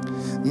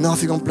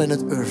 Nothing on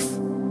planet Earth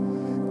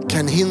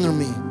can hinder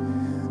me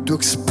to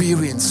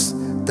experience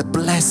the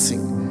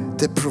blessing,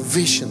 the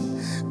provision,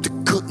 the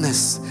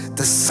goodness,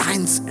 the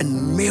signs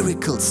and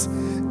miracles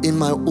in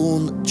my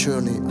own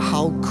journey.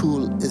 How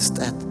cool is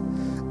that?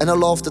 And I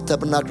love the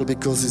tabernacle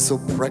because it's so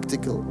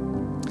practical.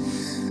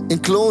 In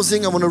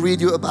closing, I want to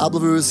read you a Bible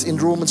verse in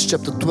Romans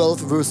chapter 12,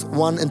 verse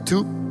 1 and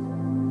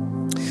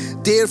 2.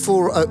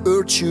 Therefore, I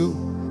urge you,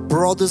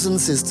 brothers and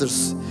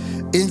sisters,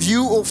 in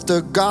view of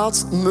the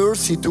God's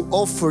mercy, to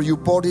offer your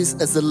bodies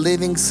as a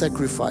living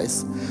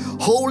sacrifice,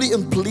 holy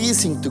and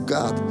pleasing to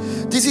God.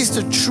 This is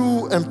the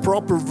true and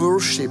proper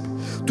worship.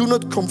 Do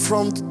not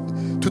conform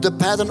to the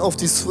pattern of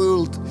this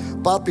world,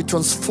 but be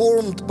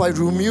transformed by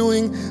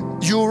renewing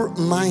your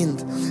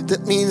mind.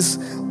 That means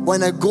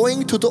when I'm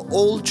going to the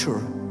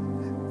altar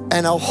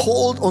and I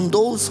hold on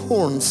those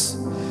horns,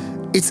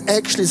 it's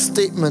actually a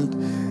statement,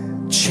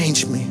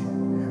 change me,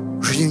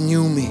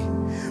 renew me,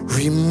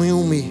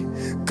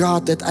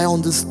 God, that I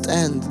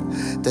understand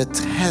that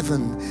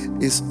heaven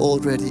is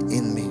already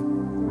in me.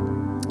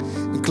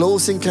 In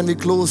closing, can we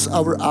close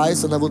our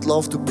eyes? And I would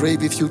love to pray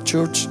with you,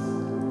 church.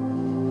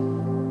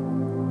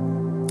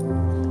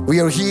 We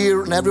are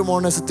here and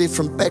everyone has a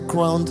different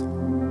background.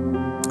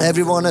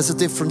 Everyone has a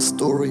different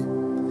story.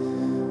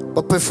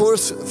 But before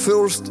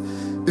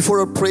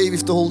I pray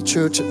with the whole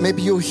church,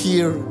 maybe you're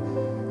here,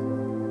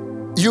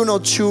 you're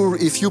not sure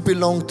if you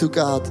belong to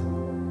God.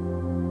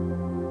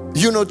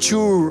 You're not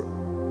sure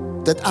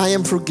that I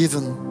am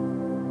forgiven.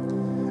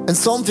 And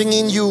something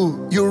in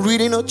you, you're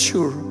really not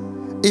sure.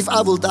 If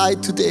I will die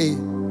today,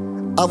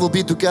 I will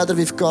be together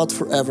with God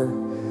forever.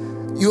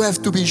 You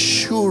have to be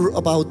sure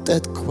about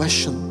that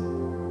question.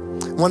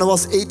 When I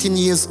was 18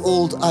 years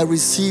old, I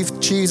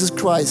received Jesus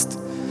Christ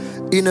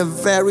in a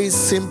very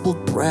simple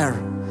prayer.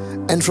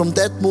 And from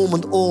that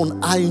moment on,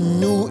 I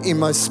knew in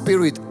my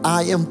spirit,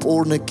 I am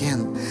born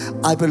again.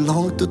 I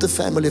belong to the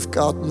family of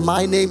God.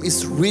 My name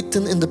is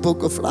written in the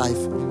book of life.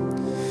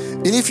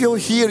 And if you're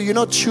here, you're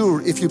not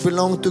sure if you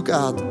belong to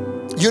God.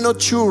 You're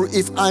not sure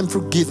if I'm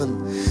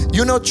forgiven.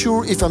 You're not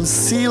sure if I'm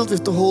sealed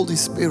with the Holy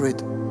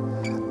Spirit.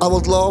 I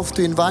would love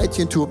to invite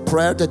you into a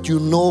prayer that you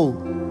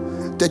know.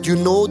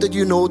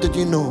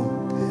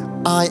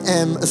 I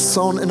am a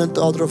son and a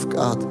daughter of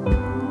God.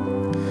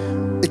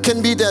 It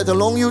can be that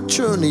along your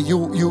journey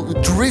you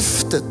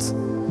drifted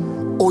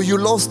or you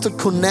lost the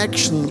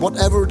connection,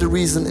 whatever the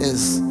reason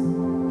is.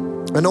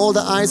 When all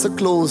the eyes are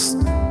closed,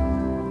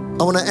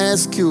 I want to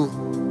ask you,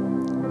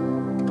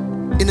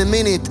 in a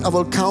minute I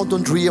will count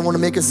on 3. I want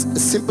to make it as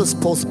simple as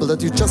possible,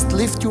 that you just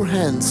lift your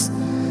hands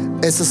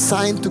as a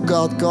sign to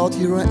God. God,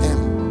 here I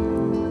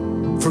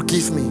am.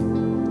 Forgive me.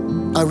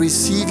 I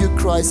receive you,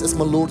 Christ, as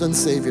my Lord and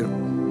Savior.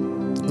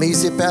 May you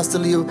say, Pastor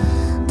Leo,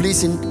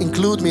 please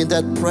include me in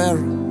that prayer.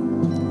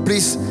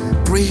 Please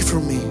pray for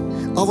me.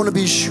 I want to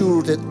be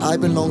sure that I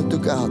belong to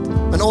God.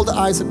 When all the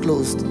eyes are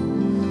closed,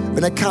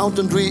 when I count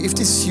on 3, if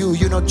this is you,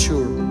 you're not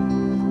sure,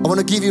 I want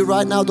to give you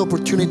right now the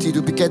opportunity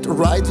to get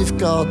right with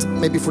God,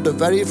 maybe for the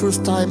very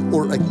first time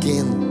or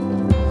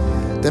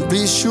again. Then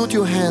please shoot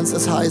your hands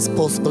as high as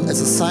possible as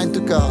a sign to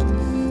God.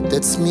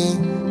 That's me,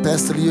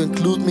 Pastor Leo,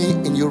 include me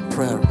in your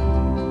prayer.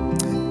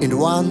 In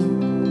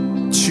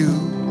 1,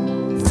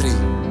 2, 3.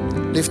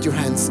 Lift your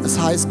hands as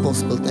high as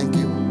possible. Thank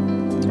you.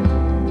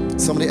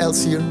 Somebody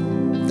else here?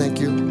 Thank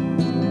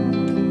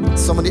you.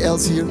 Somebody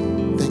else here?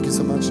 Thank you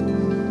so much.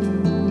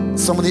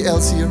 Somebody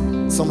else here?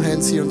 Some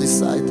hands here on this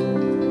side.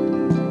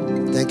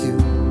 Thank you.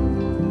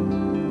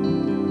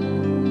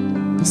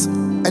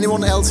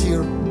 Anyone else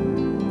here?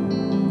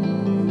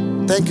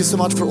 Thank you so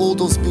much for all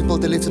those people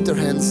that lifted their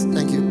hands.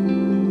 Thank you.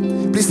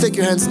 Please take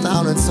your hands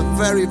down. It's a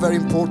very, very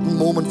important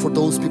moment for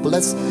those people.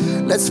 Let's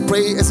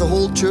pray as a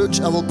whole church.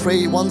 I will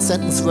pray one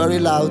sentence very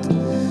loud.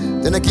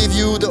 Then I give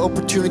you the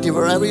opportunity,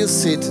 wherever you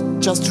sit,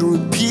 just to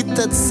repeat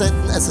that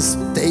sentence as a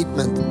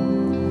statement.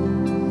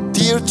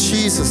 Dear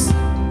Jesus,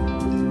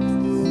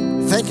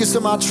 thank you so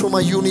much for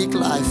my unique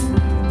life.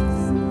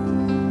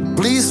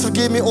 Please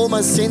forgive me all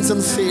my sins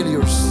and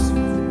failures.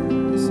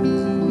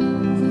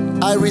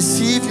 I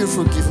receive your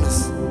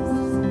forgiveness.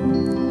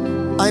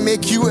 I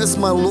make you as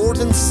my Lord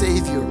and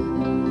Savior.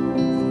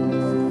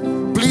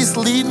 Please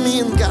lead me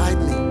and guide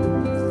me.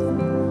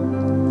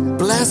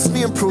 Bless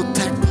me and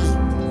protect me.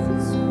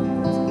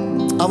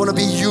 I want to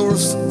be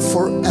yours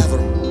forever.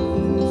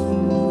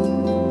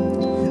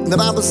 And the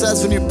Bible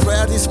says when you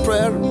pray this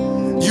prayer,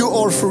 you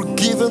are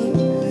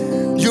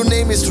forgiven. Your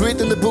name is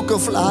written in the book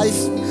of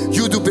life.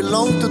 You do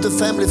belong to the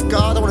family of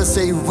God. I want to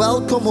say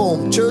welcome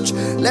home. Church,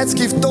 let's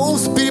give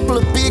those people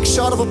a big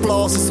shout of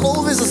applause. It's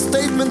always a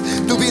statement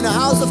to be in a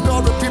house of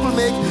God where people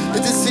make a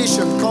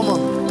decision. Come on.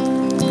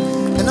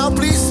 And now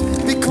please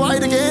be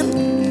quiet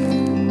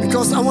again,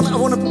 because I want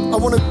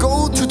to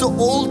go to the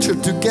altar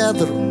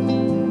together.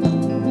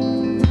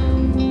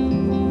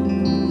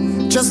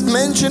 Just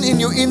mention in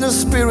your inner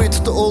spirit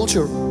the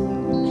altar.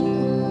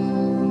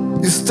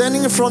 You're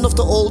standing in front of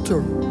the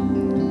altar.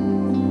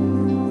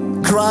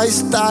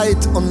 Christ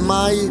died on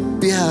my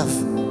behalf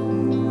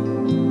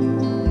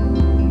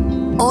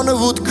on a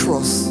wood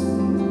cross.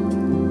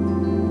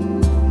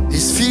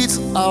 His feet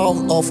are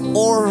of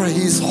ore,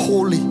 He's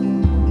holy.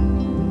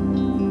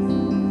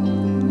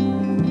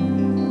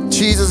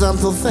 Jesus, I'm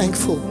so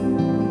thankful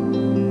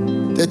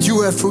that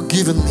you have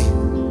forgiven me.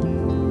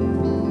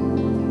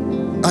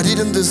 I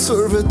didn't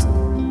deserve it,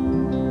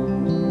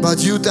 but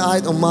you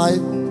died on my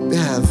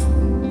behalf.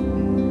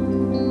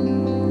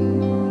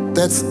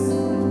 That's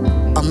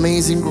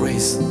amazing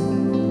grace.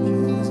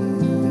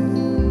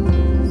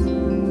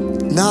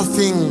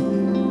 Nothing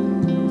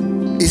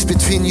is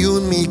between you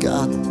and me,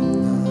 God.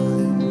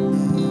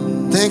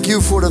 Thank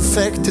you for the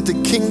fact that the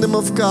kingdom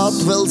of God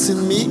dwells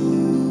in me.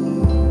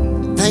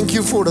 Thank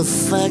you for the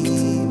fact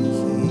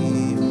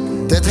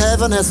that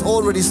heaven has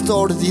already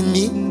started in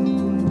me.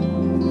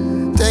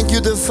 Thank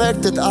you the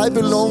fact that I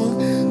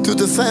belong to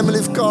the family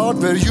of God,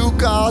 where you,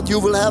 God, you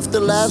will have the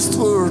last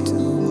word.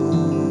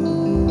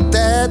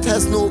 Death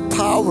has no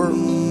power,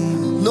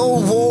 no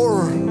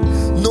war,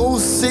 no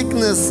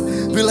sickness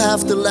will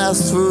have the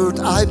last word.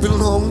 I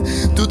belong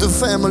to the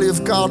family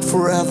of God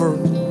forever.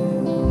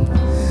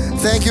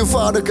 Thank you,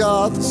 Father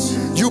God.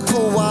 You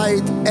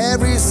provide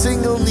every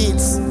single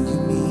needs.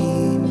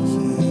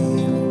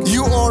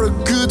 You are a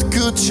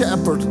good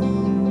shepherd.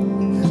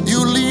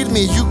 You lead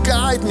me, you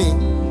guide me,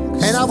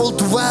 and I will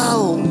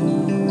dwell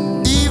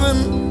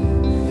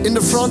even in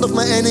the front of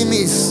my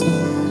enemies.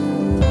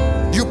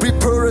 You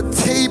prepare a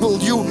table,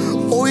 you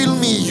oil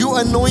me, you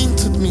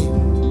anointed me.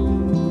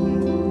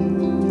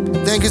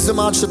 Thank you so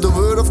much that the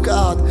Word of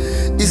God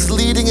is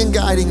leading and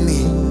guiding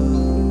me.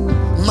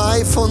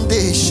 My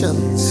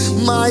foundation,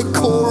 my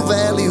core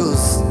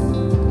values.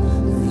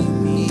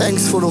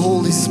 Thanks for the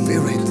Holy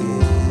Spirit,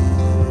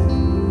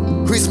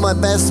 who is my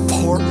best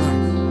partner,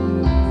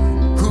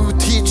 who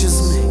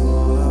teaches me,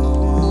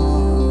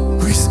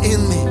 who is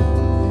in me,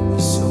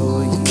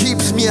 who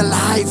keeps me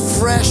alive,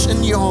 fresh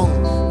and young.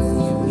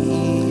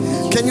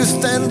 Can you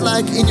stand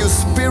like in your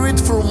spirit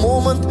for a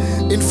moment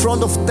in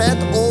front of that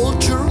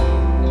altar?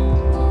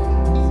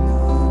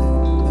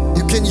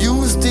 You can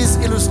use this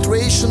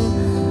illustration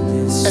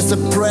as a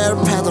prayer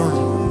pattern.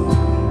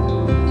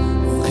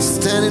 I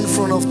stand in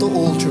front of the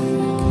altar.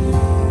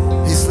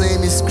 His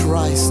name is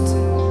Christ.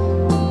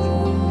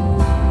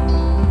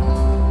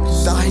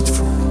 He died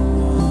for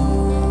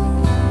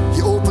me.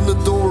 He opened the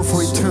door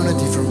for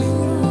eternity for me.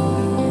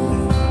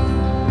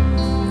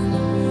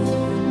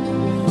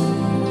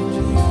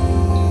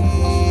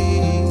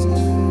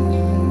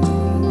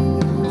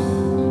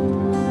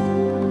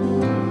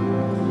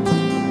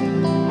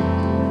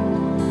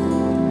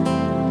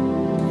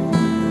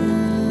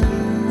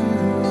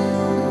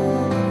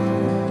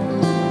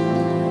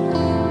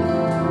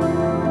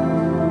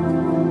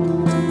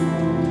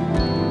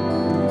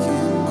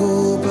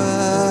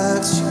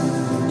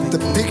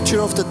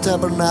 Of the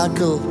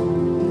tabernacle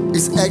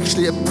is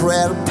actually a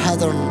prayer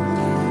pattern.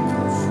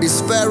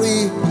 It's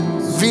very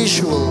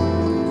visual,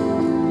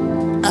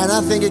 and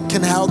I think it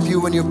can help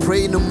you when you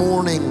pray in the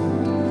morning.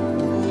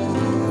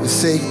 You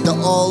say, the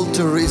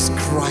altar is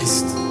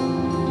Christ.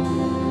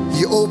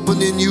 He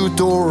opened a new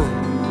door,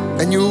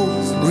 a new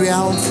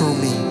realm for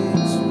me.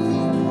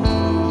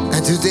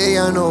 And today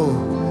I know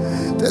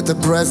that the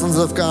presence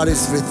of God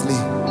is with me,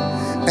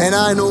 and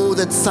I know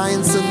that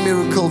signs and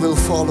miracles will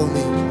follow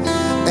me.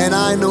 And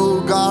I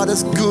know God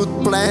has good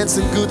plans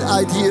and good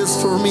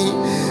ideas for me.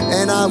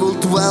 And I will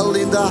dwell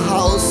in the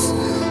house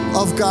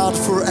of God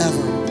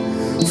forever,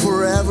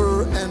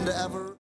 forever and ever.